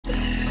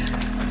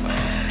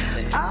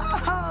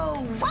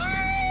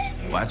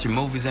Watching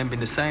movies ain't been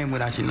the same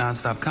without your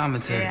nonstop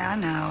commentary. Yeah, I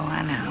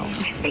know.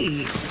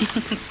 Hey.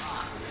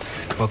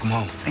 Welcome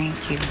home.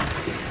 Thank you.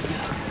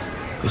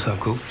 What's up,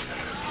 Coop?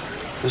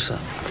 What's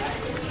up?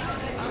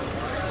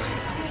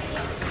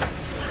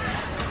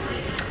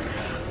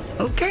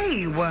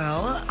 Okay,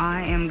 well,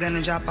 I am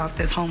gonna drop off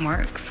this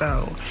homework,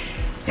 so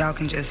y'all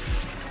can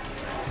just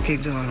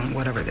keep doing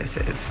whatever this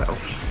is, so.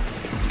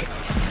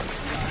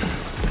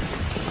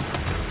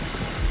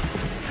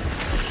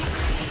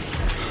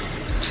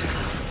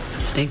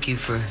 Thank you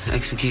for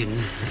executing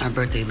our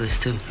birthday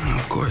list, too.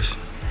 Of course.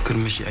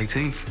 Could've missed your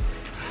 18th.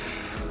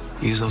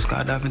 Use those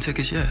skydiving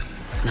tickets yet?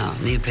 No,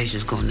 me and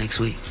Patience going next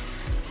week.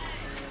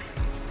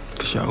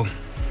 For sure.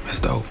 That's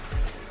dope.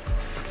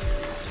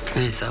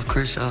 Man, South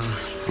Crenshaw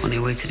on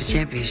their way to the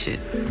championship.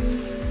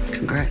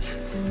 Congrats.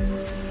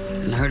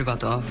 And I heard about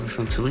the offer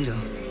from Toledo.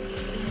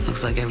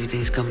 Looks like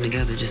everything's coming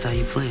together just how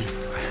you planned.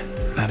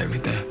 Not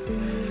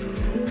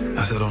everything.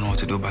 I still don't know what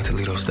to do about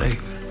Toledo State.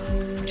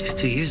 Just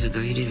 2 years ago,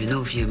 you didn't even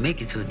know if you'd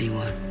make it to a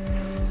D1.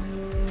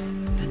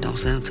 That don't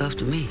sound tough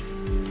to me.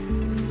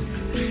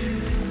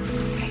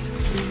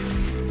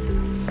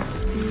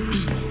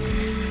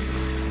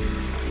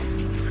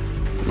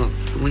 Well,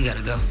 we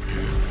gotta go.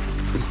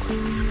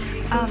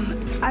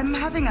 I'm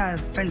having a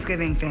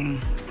Friendsgiving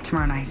thing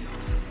tomorrow night,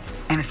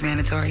 and it's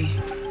mandatory,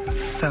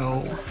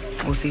 so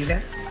we'll see you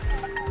there.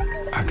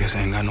 I guess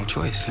I ain't got no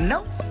choice.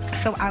 Nope.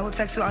 So I will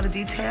text you all the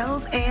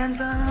details, and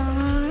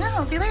yeah,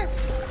 I'll see you there.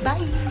 Bye.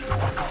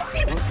 What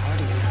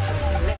party